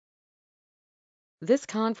This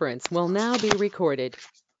conference will now be recorded.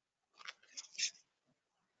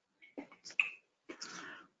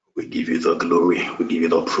 We give you the glory. We give you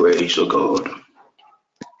the praise, O God.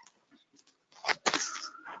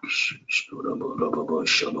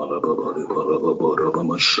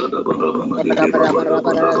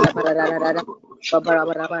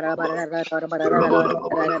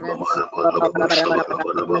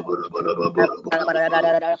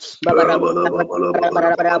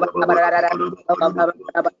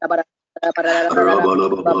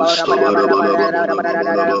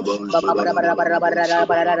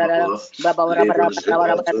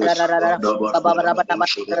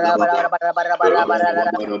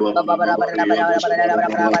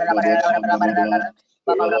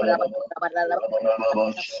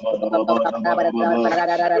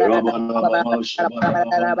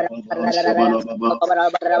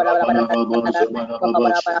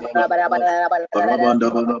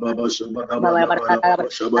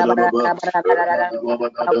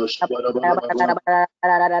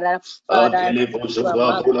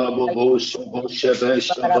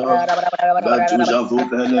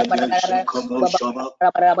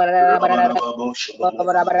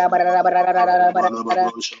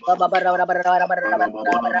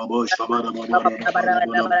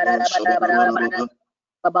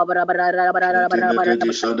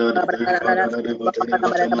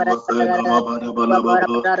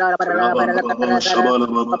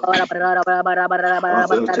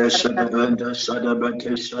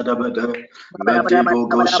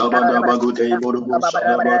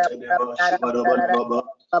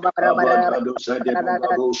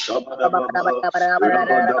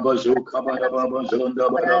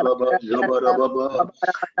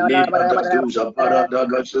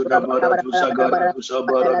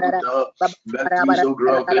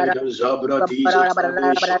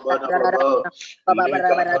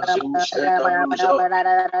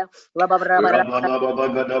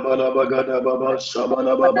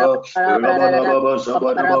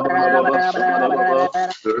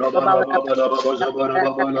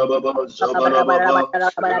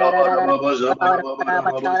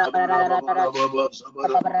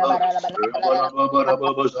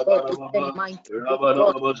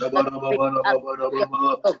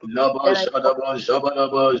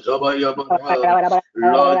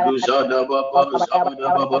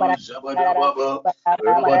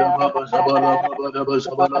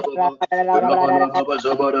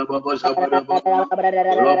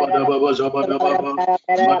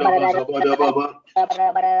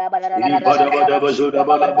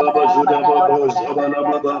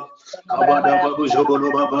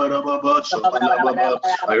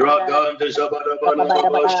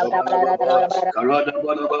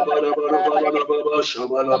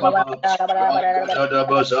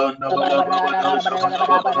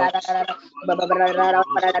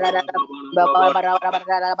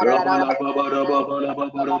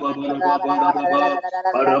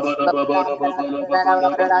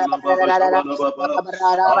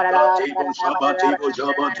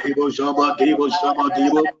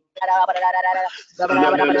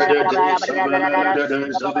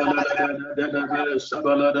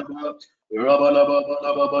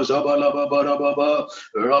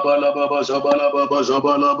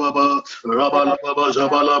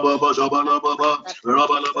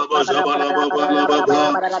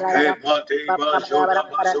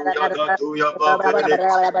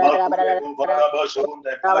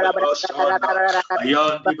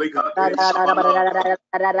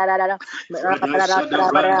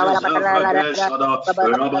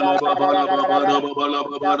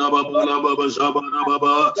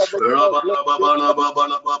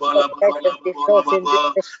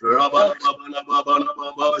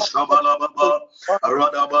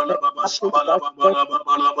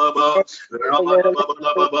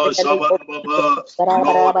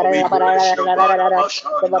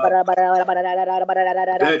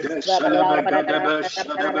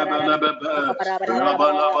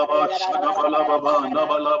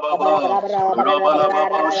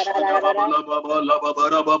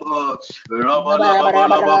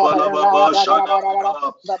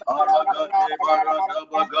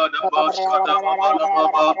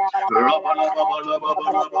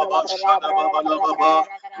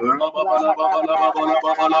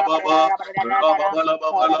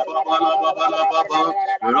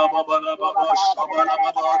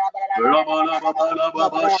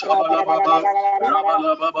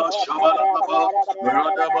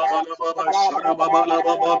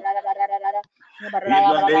 In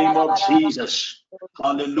the name of Jesus.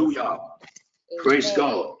 Hallelujah. Praise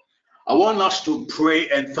God. I want us to pray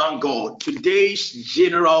and thank God. Today's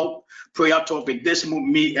general prayer topic, this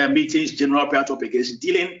meeting's general prayer topic is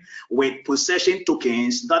dealing with possession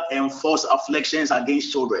tokens that enforce afflictions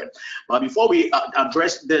against children. But before we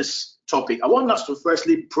address this topic, I want us to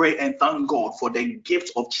firstly pray and thank God for the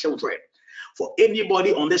gift of children. For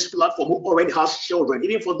anybody on this platform who already has children,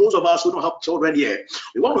 even for those of us who don't have children yet,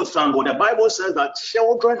 we want to thank God. The Bible says that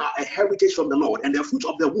children are a heritage from the Lord, and the fruit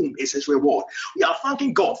of the womb is his reward. We are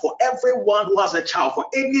thanking God for everyone who has a child, for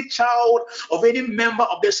any child of any member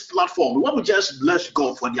of this platform. We want to just bless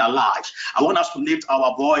God for their lives. I want us to lift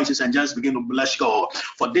our voices and just begin to bless God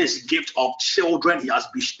for this gift of children he has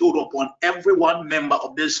bestowed upon every one member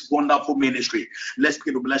of this wonderful ministry. Let's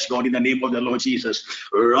begin to bless God in the name of the Lord Jesus.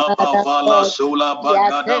 Father God, we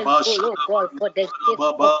are thankful, oh God, for the gift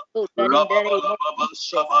of children in the name of Jesus.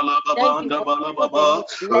 Thank you for children.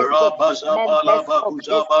 You bless the members of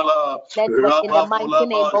this network in the mighty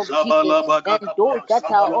name of Jesus. And those that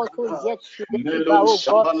are also yet to deliver, oh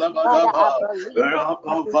God, Father, I believe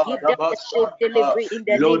you will give them a safe delivery in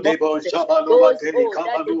the name of Jesus. Those, oh,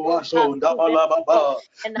 that do not have children, oh God,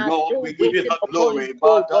 and are Lord, still we give you waiting the upon glory. you,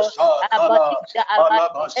 oh God, I believe that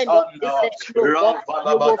at the end of this session, oh God,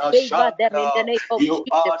 you will favor them in the name of You Jesus.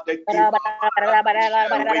 are the giver of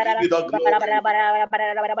salvation. We give you the glory.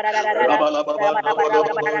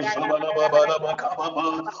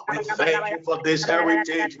 We thank you for this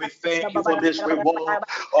heritage. We thank you for this reward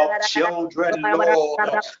of children, Lord.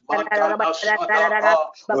 Magada Sadaba,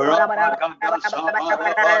 Rabagada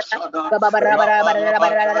Sabaraba Sada,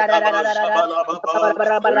 Rabalabagada Sabalababa,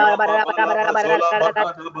 Rabalaba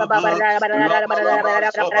Zolabagada, Rabalaba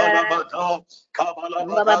Zabalabata,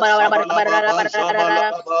 Kabalababa Sabalababa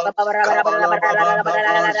Zabalababa,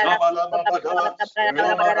 Kabalababa Zabalababa,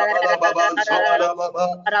 Rabalababa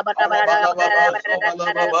Zabalababa, Kabalababa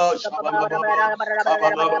Zabalababa, Shabalababa,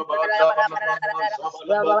 Kabalababa Zabalababa,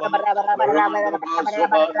 Zabalababa, Randaba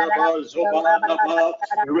Zobalaba Zobalaba,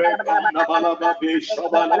 Rekandabalaba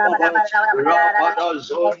Shabalababa, Rapada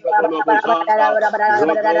Zondabalabazanda,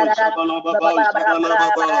 Robo Zabalababa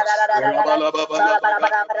Zabalababa, Rabalababa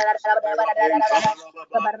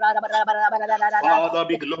Father,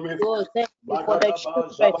 be glorified. Oh, thank you for the Bagadaba,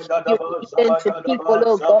 children you Zabagadaba, given to people, Zabagadaba,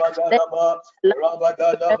 oh God. Let Zabagadaba,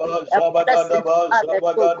 Rabagadaba, a blessing to Zabagadaba,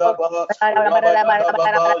 others, oh God. Zabagadaba,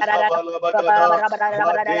 Rabagadaba, Zabalabagada,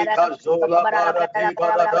 Madeka Zola Barati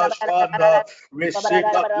Baradashanda,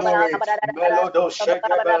 receive the glory. Melodo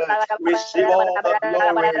Shekebe, receive all the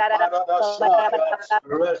glory. Paradashaya,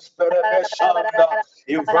 Respirebe Shanda,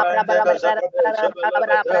 Ivrande Bezekebe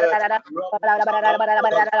Shebelebete,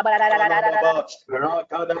 Rabalababa,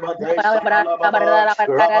 Rakadabade Shabalababa,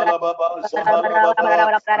 Rabalababa,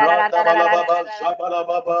 Zabalababa, Randabalababa,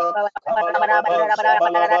 Zabalababa, Kabalababa,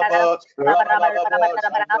 Zabalababa, Rabalababa,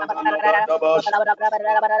 Zandabalababa,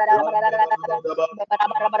 Randabalababa,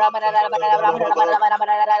 Zabalababa,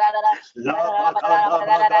 La Bacada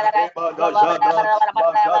Bagade Bagajada,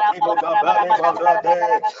 Bagadibo Gabale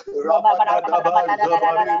Bagade, Rabagada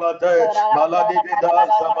Zabaribate,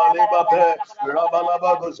 Maladibida Zabalibabe,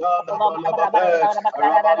 Rabalaba Guzana Balababe,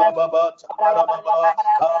 Rabalababa Tabarababa,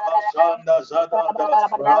 Kabashanda Zadanda,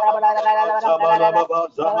 Rabalababa Zabalababa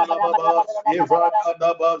Zabalababa,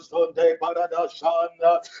 Ivrakadaba Zonde Barada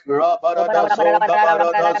Shanda, Rabarada Zonda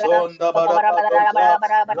Barada Zonda Barada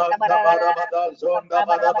Randa Barabada Zonda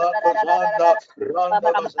Barabanda Zanda,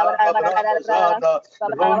 Randa Bazanda Branda Zanda,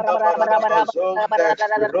 Ronda Barababa Zonde,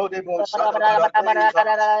 Rodibo Shadabaradeza,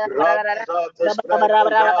 Randa Zata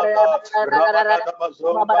Sprendo Zanda, Rabagada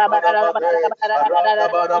Bazonda Barababe, Randa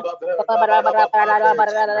Barababe, Barababe,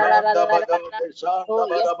 Randa Badande Oh, Zanda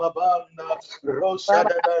yes. Barababanda, Rosa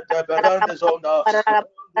de Beranda Zonda,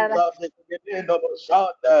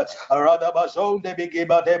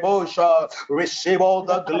 receive all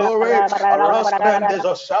the glory. Raspendes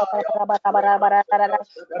Osaya.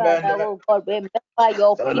 Father, oh God, remember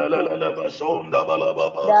your people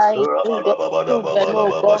that are included children,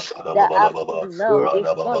 oh God, that up to now they've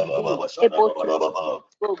not been able to see, oh God.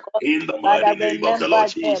 In the Father, mighty name of the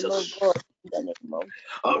Lord remember them, oh Jesus. God, in the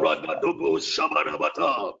name of Jesus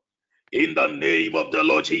Christ. In the name of the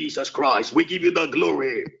Lord Jesus Christ, we give you the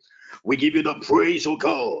glory. We give you the praise, oh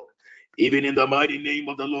God. Even in the mighty name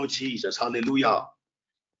of the Lord Jesus. Hallelujah.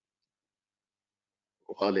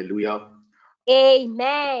 Hallelujah.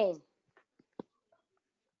 Amen.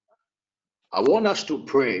 I want us to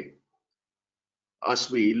pray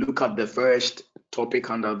as we look at the first topic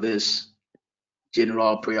under this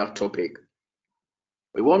general prayer topic.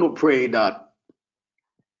 We want to pray that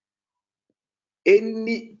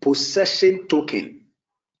any possession token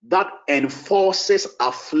that enforces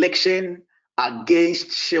affliction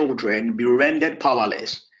against children be rendered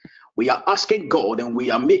powerless. We are asking God and we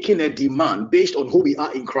are making a demand based on who we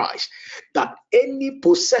are in Christ that any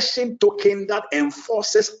possession token that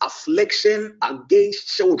enforces affliction against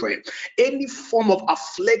children, any form of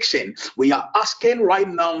affliction, we are asking right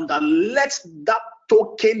now that let that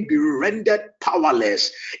token be rendered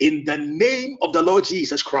powerless in the name of the Lord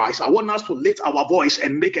Jesus Christ. I want us to lift our voice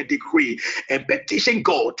and make a decree and petition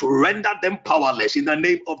God to render them powerless in the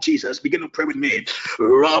name of Jesus. Begin to pray with me.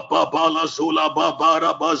 Rababala zula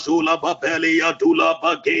babara bazula babelia dula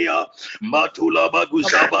bagea matula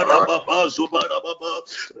baguzabara baba zubara baba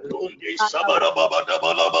rundi sabara baba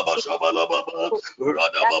dabala baba shabala baba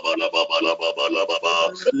rada baba la baba la baba la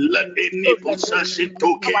baba. Let any possession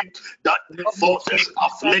token that enforces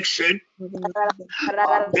affliction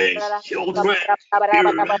against children be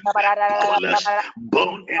rendered powerless.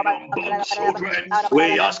 Born and unborn children,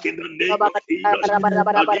 we ask in the name of Jesus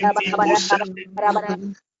against the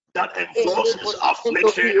possession that enforces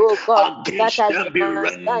affliction against them be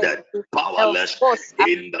rendered powerless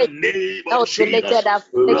in the name of Jesus.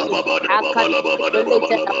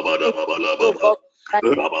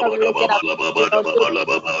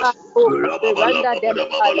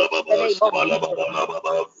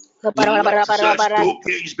 Let such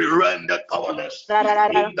tokens be rendered powerless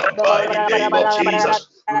in the mighty name of Jesus.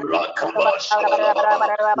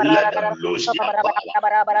 Let them lose their power.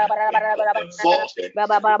 Let them enforce it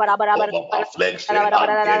form of affliction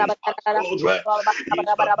against our children in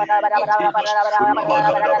the name of Jesus.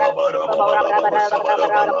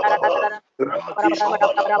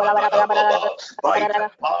 By the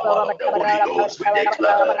power of the Holy Ghost, we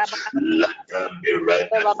declare, let them be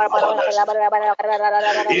rendered powerless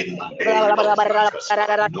in the name of Jesus.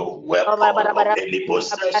 No weapon of any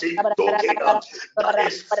possessing token that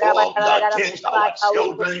is formed against our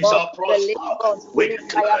children shall prosper. We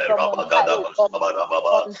declare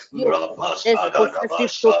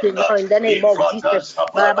in the name of Jesus.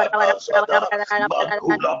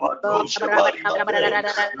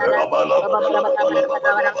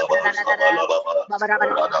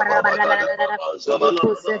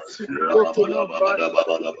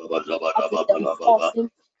 Enforcing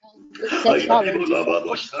challenges,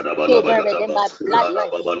 children within my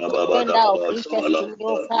bloodline, render of interest to me,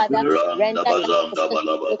 oh Father, render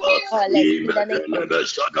powerless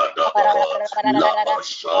in the name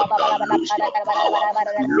of lose your power,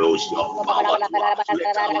 lose your power to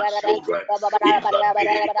afflict our children in the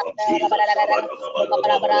name of Jesus.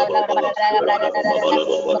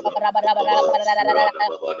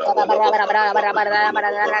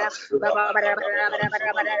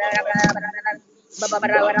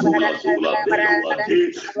 Matula zula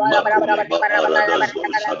beluante, makule babara da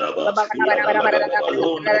zosadaba, yada bada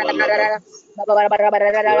balona balaba.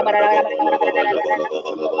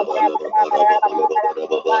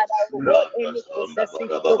 any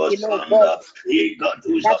possessive token, oh God,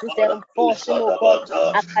 that is enforcing, oh God,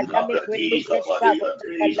 academic related struggle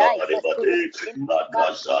in the life of children in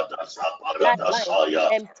bloodline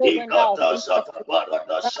and children that of interest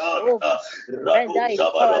to oh, render it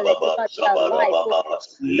powerless over their life, oh,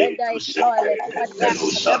 render it powerless over their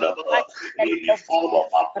academic life and any form of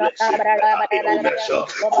affliction, illness,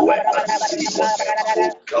 whether disease,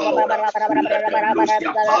 whatever, oh God, let them lose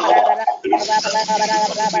their power in the name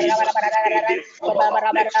of Jesus. Any form of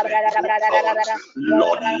affliction, oh God,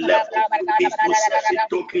 Lord, let any possession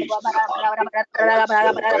tokens against our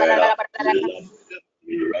children,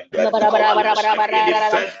 let that powerless and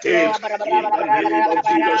ineffective in the name of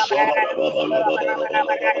Jesus.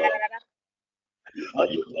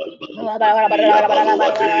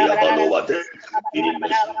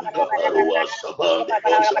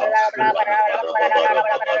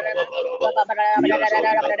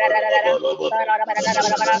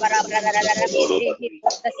 any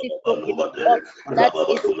possessive token of God that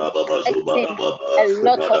is inflicting a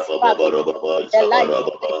lot of struggle in the life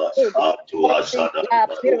of the children, causing their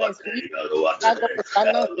parents to struggle with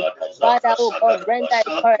finances. Father, oh God, render it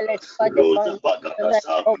powerless for the foundation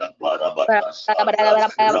of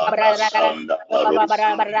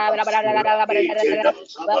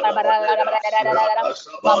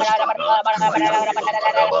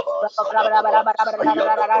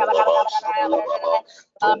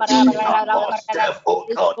tokens that cause death, oh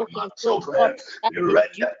God, in my children, be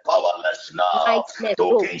rendered powerless now.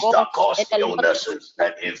 Tokens that cause illnesses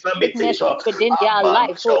and infirmities within their among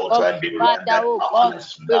life, oh God. children, be Father, rendered oh God,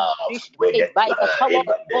 powerless we now. We destroy by the declare power in of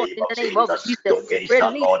the God name in of the name of Jesus, Jesus. tokens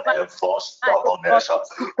shall Release not fire, enforce oh God, stubbornness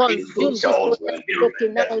to into consume this children, be possessive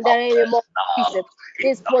token now rendered in the name powerless of now. Jesus. In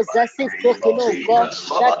This the possessive mighty name token, of oh God,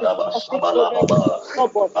 Jesus, that is causing children to be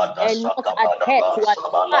stubborn and not adhere to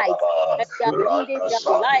advice, and they are leading their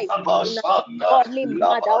life in a godly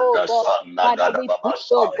manner, oh God. Father, we pray,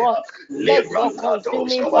 oh God, let your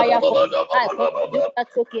consuming fire consume that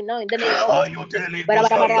token now in the name of Jesus.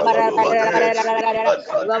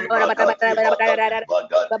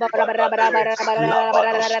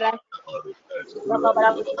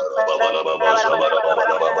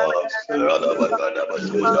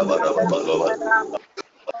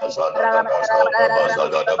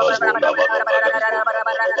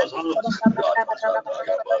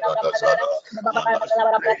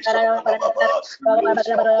 Lose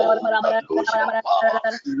your hold, lose your power,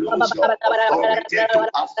 lose your authority to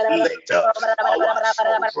afflict our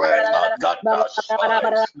children. Magada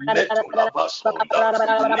Sai, Metula Basunda,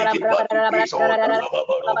 Ligi Bati Zonda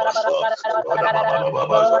Lababalabasa,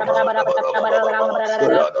 Radababalabasa, Balabalabalabalaba,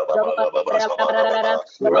 Radababalabasa,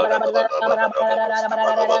 Radababalabasa,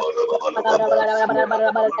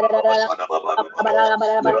 Balabalabalabalaba,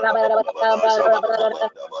 Radababalabasa,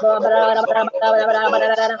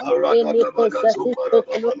 Radababalabasa, Any possessive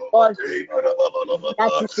token of God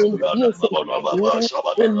that is inducing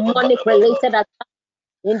demonic related attack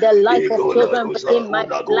in the life of children within my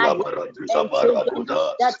bloodline and children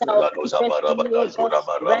that are of interest to me, oh God,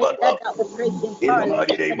 render that operation in the powerless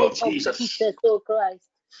mighty in the name name of of Jesus. Jesus, oh Christ.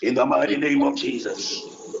 In the mighty name of Jesus.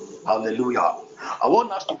 Hallelujah. I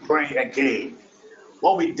want us to pray again.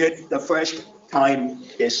 What we did the first time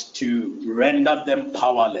is to render them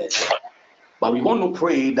powerless. But we want to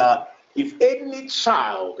pray that if any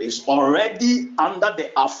child is already under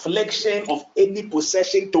the affliction of any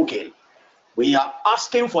possession token, we are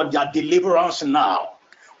asking for their deliverance now.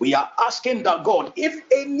 We are asking that God, if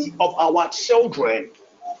any of our children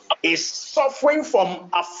is suffering from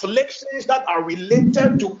afflictions that are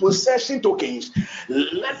related to possession tokens,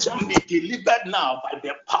 let them be delivered now by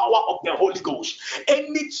the power of the Holy Ghost.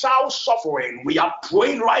 Any child suffering, we are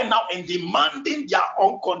praying right now and demanding their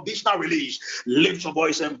unconditional release. Lift your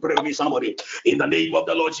voice and pray with me, somebody. In the name of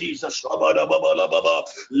the Lord Jesus,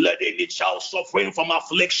 let any child suffering from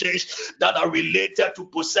afflictions that are related to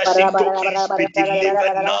possession tokens be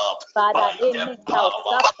delivered now Father, by the any child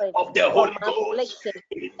power suffering of the from Holy Ghost. affliction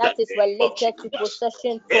In the that is name of related to Jesus,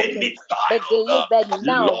 possession tokens any be child, delivered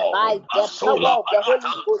now by Lord, the power Basola of the Holy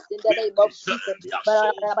Bakata, Ghost in the we name of present Jesus. their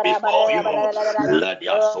souls before you. Let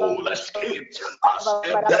their soul escape as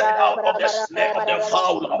a bird out of the snare of the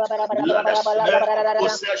fowler. Let the snare of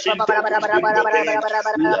possession tokens be broken.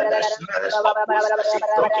 Let the snares of possession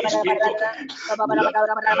tokens be broken. Let the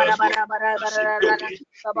snares of possession tokens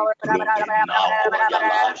be broken now over their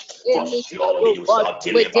lives. For Any surely oh you God shall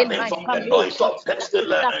deliver within them my from the family, oh noise God, of that is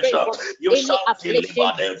pestilence. suffering from You any shall affliction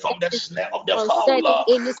deliver them that from the is snare of the concerning fowler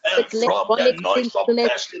any and sickness, from the chronic noise of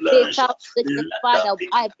sickness, pestilence. fatal sickness, Let them Father, be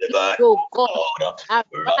I plead, delivered, oh oh God, God.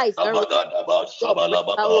 arise and release your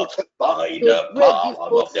breaker, oh God, By to the break this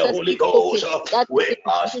power of the Holy possessive token Ghost, that is we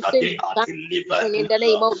ask that inducing they are that delivered in the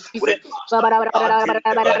name now. of We Jesus. ask that they are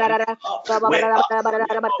delivered now. We ask that they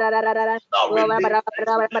are now release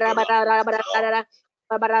and deliverance now.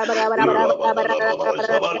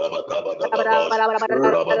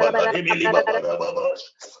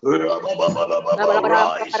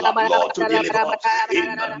 Rise up, Lord, to deliver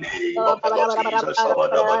in the name of the Lord Jesus.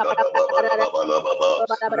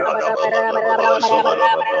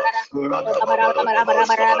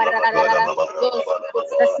 Those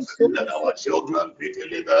possessive Let tokens, our children be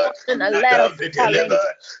delivered. and Let let them us be challenge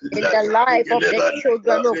delivered. in Let the them be life of the delivered. Let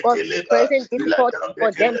children, them oh be God, delivered. creating Let difficulty them be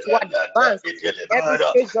for them to delivered. Let them advance be in every delivered.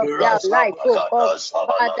 stage of their life, oh God.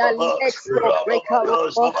 Rasabagada Father, sabalababa. let your breaker, oh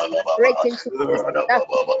Rababada God, break sabalababa. into pieces that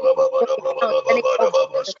token now in the name of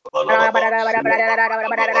Radabababababababababababa Jesus. sabalababa.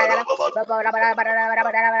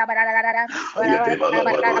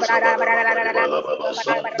 Ayebebalabalaba sabalabalabalaba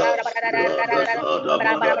sada. Radazada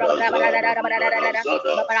bagadazada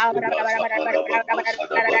bagadazada. Razabalababa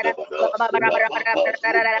sadabadabada.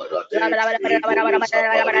 Rababazubarate. Ibole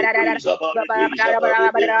zabare bri zabare bri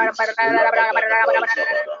zabare bri. Rabagadaba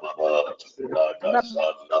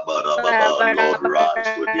Lord,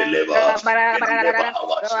 rise to deliver our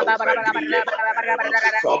children, deliver them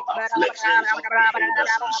from afflictions of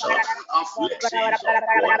illnesses, afflictions of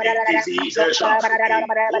chronic diseases,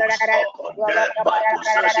 imposed upon them by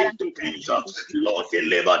possessing tokens. Lord,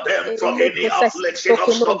 deliver them from any affliction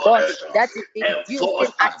of stubbornness that is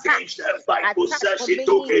enforced inducing attack. against them by Attack on possessing many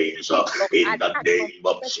tokens. kingdom, In the attack on name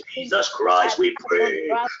of destiny, Jesus Christ, we attack on pray.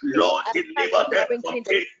 traveling, Lord, attack deliver on them from bringing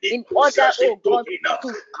them any in order, possessing oh God, token, to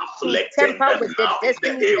afflicting temper them with the now in the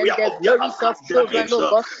destinies area and the of their glories of children, academics. oh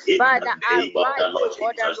God. In the Father, name of the arise, Lord oh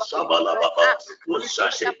God, and Jesus, Lord,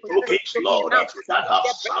 possessing Father, possess tokens, token Lord, now that in have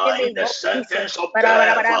the mighty signed name the of Jesus. sentence of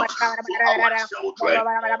death for our children.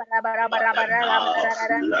 Deliver them now.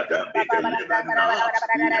 Let them be delivered now.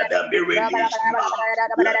 Let them be released now.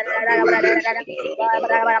 Let them be released.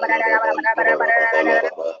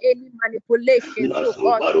 Any manipulations, oh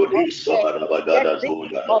God, of the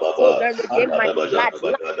destiny of children within my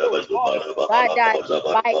bloodline, oh God, Father,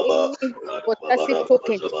 by any possessive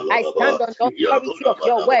tokens, I stand on the authority of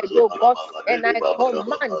your word, oh God, and I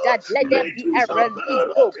command that let there be a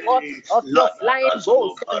release, oh God, of your flying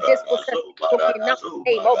bones on this possessive token now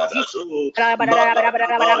in the name of Jesus. Let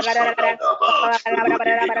your mighty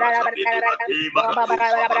hand deliver,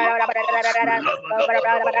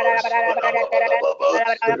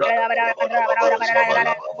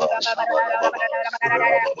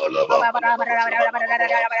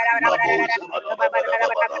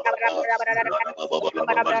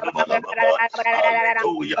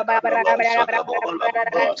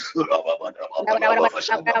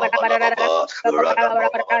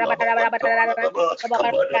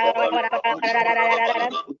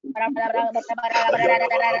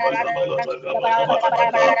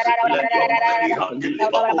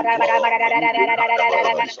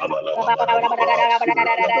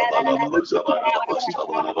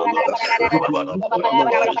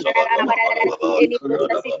 Any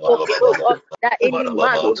possessive token, oh God, that any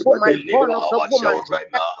man or woman Deliver born of a our woman children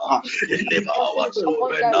now. Deliver our enforcing upon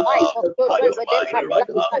children the life now. of By children your within my mighty right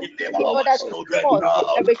hand, bloodline deliver in our order to children cause now.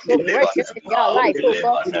 spiritual Deliver regression them in their now. life, oh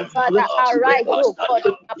God. Deliver them Father, now. We arise, ask oh that God,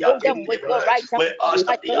 and they are uphold them with your delivered. right hand We ask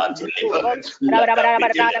that they are righteousness, oh God. delivered. Let them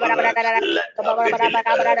be delivered. Let them be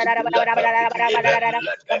delivered. Let them be delivered.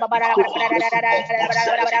 Let them power of possessing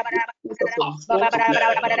afflict them.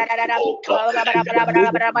 Oh God, let them be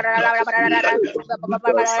delivered. Let them be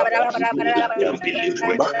delivered. Let them be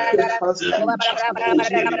liberated. Let their bones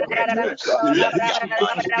be liberated. Let their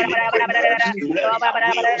minds be liberated. Let their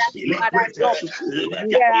wills be Father, your liberated. Let their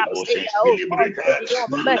hear our prayer, emotions be oh God. liberated. In your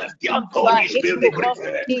mercy, Let their come to our bodies aid, be oh God.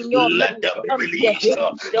 liberated. In your mercy, Let them be come to the released. aid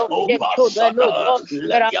of Oh the children, oh Basada, God.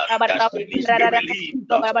 let their destinies be released.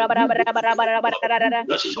 The let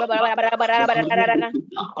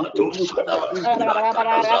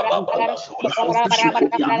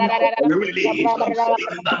their love be released in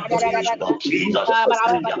the name of Jesus.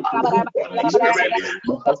 Let their abundance be released.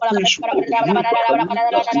 In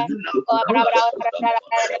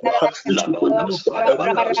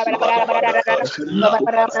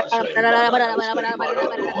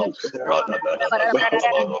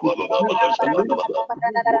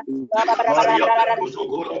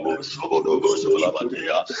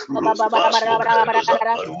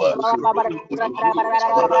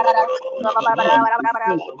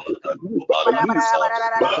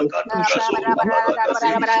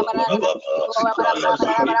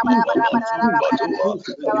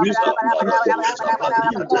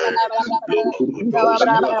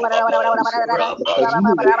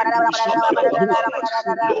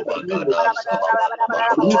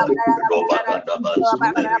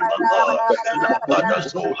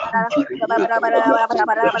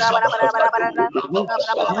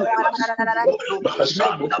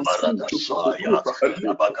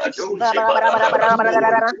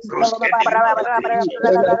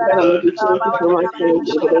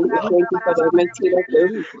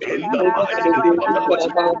the mighty name of the Lord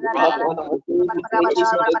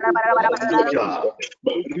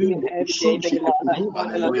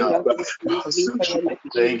Hallelujah.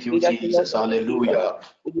 Thank you, Jesus. Hallelujah.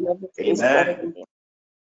 Amen.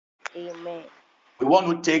 Amen. We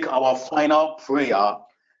want to take our final prayer.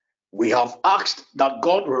 We have asked that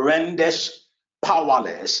God renders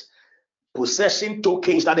powerless possessing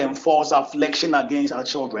tokens that enforce affliction against our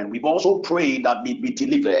children. We've also prayed that we be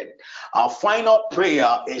delivered. Our final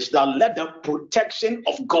prayer is that let the protection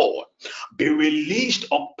of God be released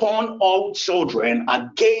upon all children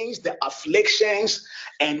against the afflictions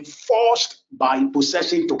enforced by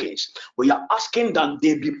possessing tokens. We are asking that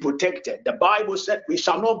they be protected. The Bible said we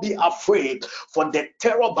shall not be afraid for the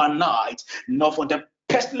terror by night, nor for the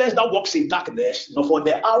pestilence that walks in darkness, nor for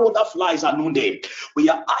the arrow that flies at noonday. We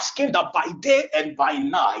are asking that by day and by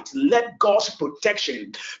night, let God's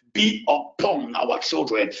protection be upon our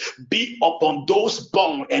children, be upon those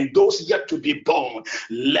born and those yet to be born.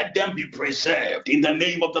 Let them be preserved in the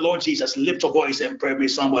name of the Lord Jesus. Lift your voice and pray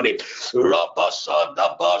with somebody.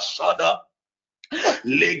 Rabasada basada.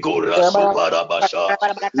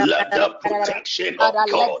 Let the protection of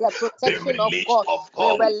God be released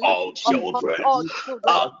upon all children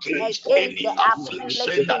against any the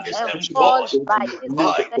affliction that afflictions is enforced enforced by this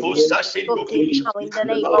by possession possessing token tokens. now in the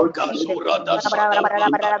name of Jesus.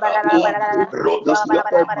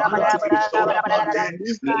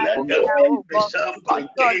 Let them be Oh God, preserved by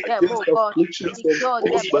secure day them, and oh by God, night.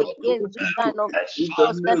 secure them against this kind of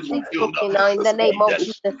possessive token now in the name In of the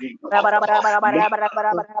Jesus. spirit of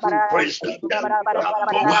preserve them in their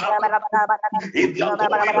going out, in their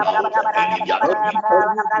going out, and in their coming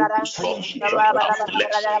from any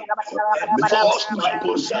affliction enforced by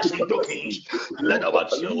possessing tokens. Let our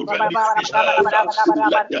children be preserved.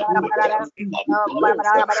 Let the protection of God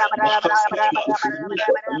be upon them.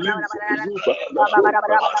 Let them be preserved.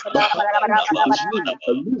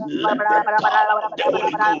 Let the power of the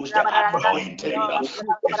Holy Ghost, the anointing,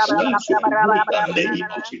 preserve them in the name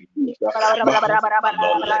of Jesus.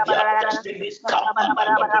 Lord, let their destinies come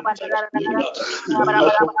under your protection.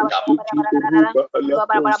 Let their future come under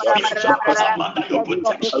your Let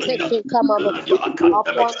your protection. protection come Let your upon academics the come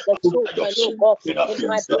under your children, oh God, in protection.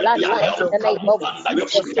 my Let their bloodline, in health the name come of under your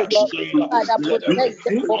Jesus, oh God. protection. Father, Let protect them everything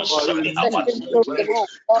from concerning our possession children token, oh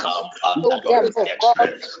God. come under Shield your them, oh God,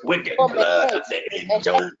 protection. We from a declare that hedge, the a hedge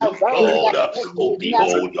angels of around God their who destiny, their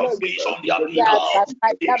behold your blood, face on their their behalf,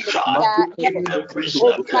 they dynamic, shall their keep and oh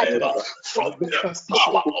preserve God, them from from the token.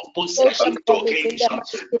 power of Save them possessing from it in tokens the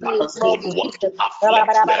mighty that name of would want to Jesus.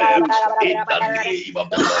 afflict them in the name of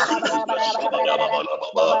the Lord Jesus. We pray that you, Lord, would have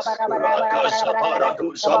protected us, Lord, and you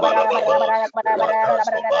would given us all our children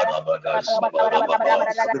from both any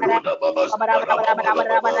afflictions of spirit, as well as the Lord.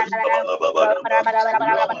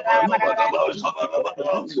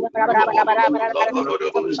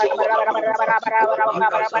 Take the Lord, every affliction, Lord,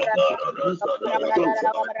 Jesus,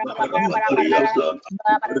 Lord, every kind of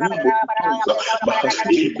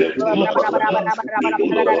sickness, Lord,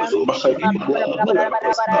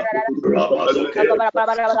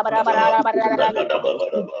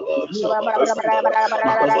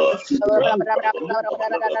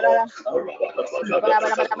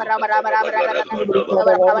 Jesus,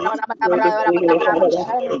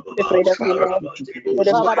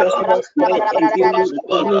 Father, Lord, you have given us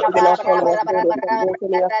all our children,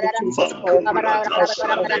 Lord, every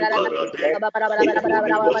child in our life, loved ones, Lord, that is in the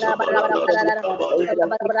Lord, Father, Lord, Lord,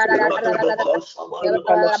 you protect our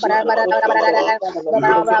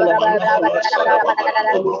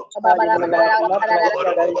children from this, Lord,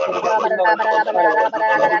 Jesus,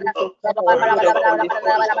 Lord, in Jesus' mighty name,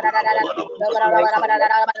 in the mighty name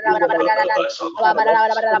of Jesus, Father, Lord,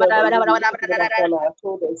 Lord, that you have given us all our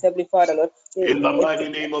children, Heavenly Father, Lord, In the mighty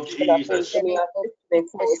name of that face Jesus. any affliction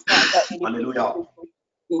force that we Hallelujah.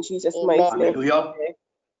 in Jesus' Amen. mighty name. Hallelujah.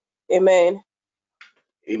 Amen.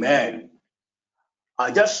 Amen.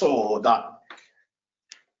 I just saw that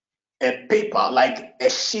a paper, like a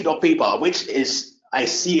sheet of paper, which is, I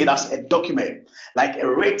see it as a document, like a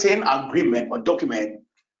written agreement or document,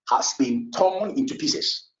 has been torn into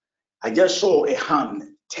pieces. I just saw a hand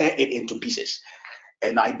tear it into pieces.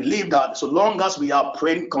 And I believe that so long as we are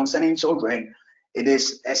praying concerning children, it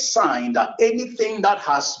is a sign that anything that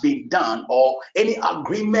has been done or any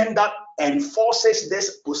agreement that enforces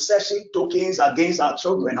this possession tokens against our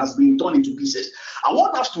children has been torn into pieces. I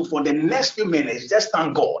want us to, for the next few minutes, just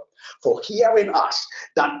thank God for hearing us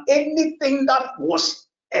that anything that was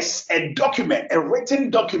as a document, a written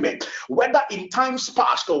document, whether in times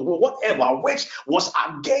past or whatever, which was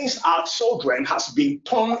against our children, has been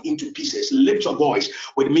torn into pieces. Lift your voice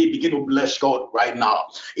with me. Begin to bless God right now.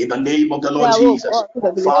 In the name of the Lord Yeah, oh Jesus. God,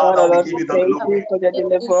 Heavenly Lord, Father, Father, we Lord, give we you the thank glory. you for the in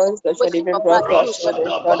the deliverance that you have situation even of brought our to our children, children,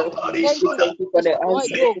 Rasada Father. thank We you for Babarisada. thank you for the destroyed,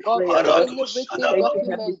 answers oh to God, prayer, Lord. any We written Leparatushada. thank you, Heavenly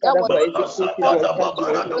document that Father, was for used executing your Balazabada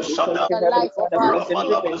judgment, Lord. We thank Babaradusada. you, the Heavenly life of Father, for our the children,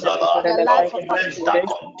 deliverance that you Rabalabazala. put the in the life mighty of name our of Documents that Jesus.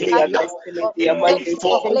 children's In life, your contain mighty name, God. in your Thank any you majesty,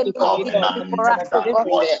 for thank false you claiming for being our victory Heavenly for covenant us, Father, oh taking that God. away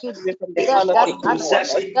was You away from the said plan of that the on as evil one,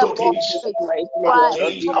 Lord. possessing them In all tokens Jesus' pray, mighty name, cry, Lord.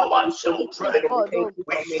 against We God, our thank you, is Heavenly children. Father. We God, thank oh you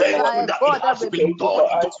We God. for being thank our you A King. that it God that has We been thank you torn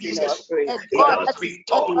for into answering our pieces. prayer. a It God Father, has that been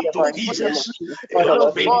is able, torn in the into mighty God that name of pieces. Jesus. It Father, has oh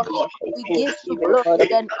Lord, been thank God. you, torn Lord, for into We the give pieces. you healing, glory Father. In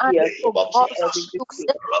and the honor, name oh of God. Every Jesus. You victory.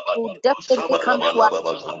 said you definitely come to us,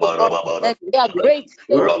 oh God, and we are great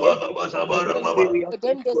Lord, things every we are within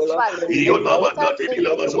thankful, this Lord, fight. for the And deliverance. greater things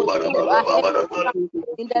Lord, for the will do deliverance, ahead Lord, for of us the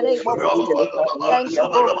in the name of for the Jesus. healing, Father, Lord, Thank we are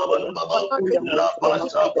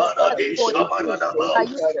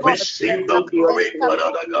Receive the glory.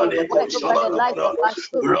 over the life of our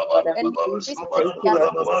children and increase their system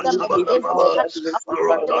and receive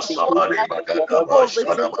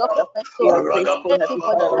your thank you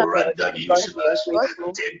for the Render useless. Take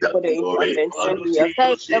the glory. the conditions made over their life, oh God. We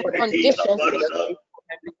thank you, Heavenly Father, for everything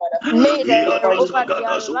that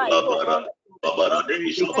you are doing, even that combat We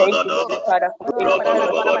every plan of thank you evil. for answer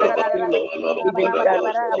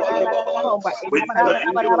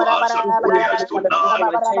We pray, prayers Heavenly Father, for tonight. every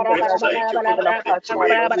tender, We Father, that thank you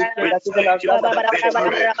you have for given the us, Father, victory. we pray We that even thank as you long for as the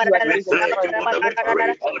victory. you are We taking the thank you for front, the victory.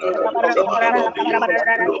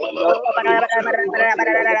 Father, may you continue to lead us,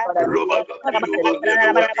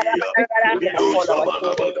 Lord. May you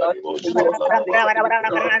never call our children, Lord.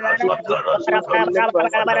 May you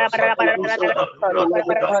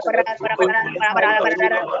establish everything, may you continue to deliver us, Lord. May you overcome in every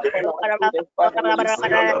battle. In Jesus' mighty name, may you never call our children, Father. May you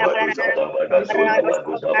save them, may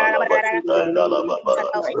you deliver us, our children in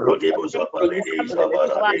the name of Jesus' mighty name. May you save them and Our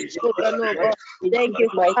establish them, children, oh Lord. God. In Thank you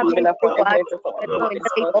Jesus' for mighty name, coming upon through the our heads of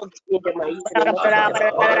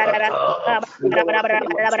our children now in the children, name Lord. of In the mighty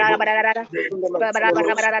name of Jesus, Lord. In the mighty name of Jesus. In the mighty name of Jesus, Lord. Thank you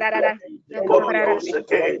for everything, Lord. We Thank give you glory,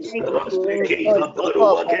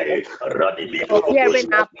 we give you, you praise, God, Father. for hearing Lord,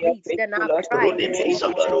 our we are pleas and faithful, our Lord. cries. We thank you, Thank Jesus. you Thank for you, Father, going Lord. for Thank you every for good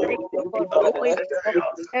keeping our that we children are protected. exalted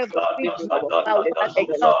Thank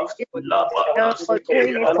you for delivering and our for children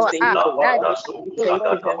doing from it all of for the us. evil one, That Lord. is We good, thank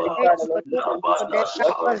God. you, Heavenly Thank Father, you for Lord. We doing thank it you, for the Jesus, Lord.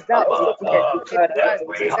 loved ones that We is thank still you, there. Heavenly Thank Father, you, for God.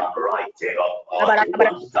 Every everything. handwriting of the ones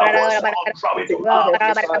that was contrary We to thank you,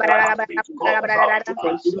 us Heavenly Father, that Lord. has been contrary to We thank us you, Heavenly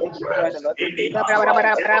children Father, Lord, for in the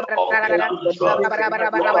everything, Lord. handwriting of We the thank you for angel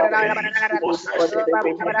delivering, Heavenly of Father, Lord. these We thank you for possessing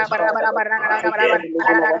delivering, Heavenly tokens Father, Lord. We thank you for writing delivering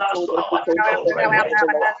our covenants to children. We our thank you for children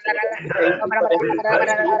delivering, Lord. concerning We thank them. you for the We protection,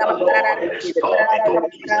 thank you Heavenly that Father. We Lord, it thank you is that torn you into are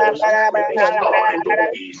keeping pieces. us. It is Lord, we torn thank into you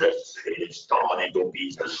that pieces. It is torn into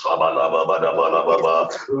pieces. yes, Shabalababadabalababa,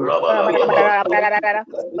 Lord. rabalababa, In the name of Jesus,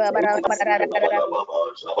 Lord. We thank you this evening, Lord.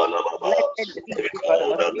 Blessed We be thank you, Take Father, all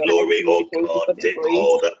Lord. the We appreciate glory, you. oh We thank you God. for the Take praise.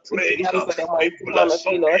 all the We praise. thank you for the We mighty hand of bless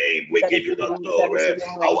your you, Lord. name. We That is give you the even that is glory. even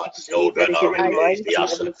Our mighty today. That children is are even released. They mighty, are Heavenly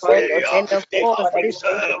set Father, free. Lord. and the They force have Father, we this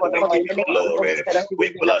thank you preserved. for the We give mighty you name hand of glory. God that has We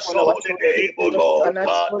even been bless upon your our holy children this name, O evening, Lord. Lord.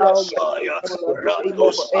 supernatural Lord, we are Kadasaya, grateful, Lord. We thank Rando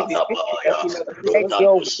you for every victory that Sadabaya, you, Lord, have given let us. your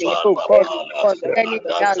Rodando We will, thank oh you for God, every Sadabala, victory that concerning you,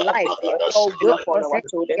 Lord, their have Radasa life. given us, Lord. Your Been will Paradasaya, upon our concerning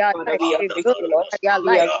children, their Father. life We are prevail grateful, Lord. over their We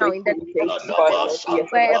life are Radabasaya, now in the grateful. We name of thank you, Jesus. Father, Ladaba Lord. We are Sanda Wherever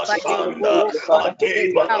forever they grateful, Basanda, go, Heavenly God, Father. they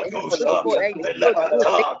We Adeba are shall grateful for do the Ladosa, good gift, and Heavenly good, Father, good. Lord.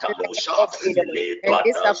 They Velekata in the name Kadosha, of In the Jesus. mighty And name of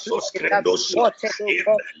this Lepada Jesus. affliction shall be Soskrendosa, thwarted, oh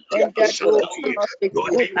God, We are and that grateful, you will Lord Imelakasataya, come Jesus. out with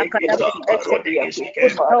good We are academic grateful, Lord. and We are Rodebikata, grateful,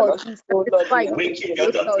 good Father, health Lord. and Oh Lord, we satisfied are we grateful, give you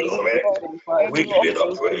Lord. the We results, thank oh you, glory. God. Heavenly Father. And We you give will you We the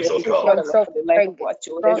bring thank you, praise, oh Heavenly God. children Father, Lord, so for the life and of our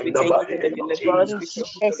children. strong We In the thank in you for mighty the name of deliverance. in We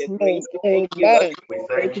thank you Jesus. for Jesus' the name. grace. We thank you, Lord. Amen. We Thank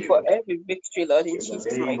thank you for you. every victory, Lord, in In the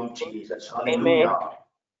Jesus' name mighty of name. Jesus. Amen. Hallelujah.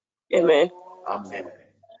 Amen. Amen.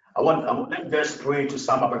 Let's just pray to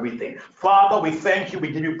sum up everything. Father, we thank you.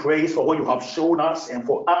 We give you praise for what you have shown us and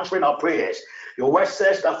for answering our prayers. Your word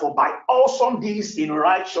says that for by awesome deeds in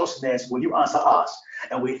righteousness will you answer us.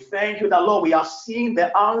 And we thank you that, Lord, we are seeing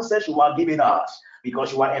the answers you are giving us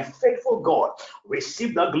because you are a faithful God.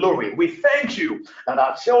 Receive the glory. We thank you that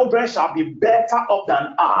our children shall be better off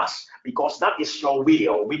than us because that is your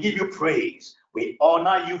will. We give you praise. We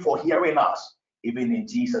honor you for hearing us, even in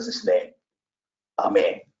Jesus' name.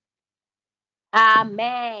 Amen.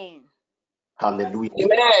 Amen. Hallelujah.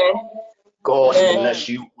 Amen. God Amen. Amen. bless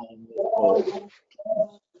you all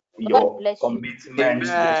for God your bless you. commitment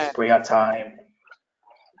to this prayer time.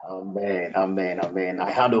 Amen. Amen. Amen.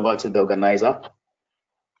 I hand over to the organizer.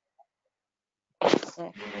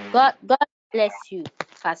 God bless you,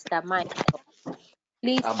 Pastor Michael.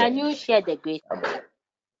 Please, can you share the grace? Amen.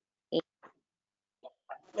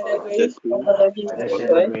 May the grace of our Lord Jesus Let's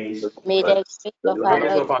share the Christ, grace. May the grace of The our grace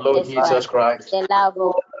Lord of our Lord Jesus Christ, Jesus Christ, the love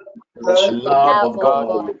of the Lord, the love love of of God,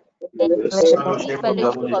 God, and Holy the Spirit, sweet fellowship of the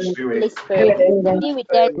fellowship Holy of the Holy Spirit be Spirit with us now be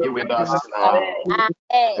with us forever. be with us now. now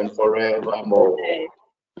Amen. and forevermore. Amen.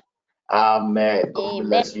 Amen. God Amen.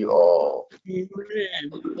 bless you all.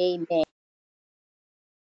 Amen. Amen.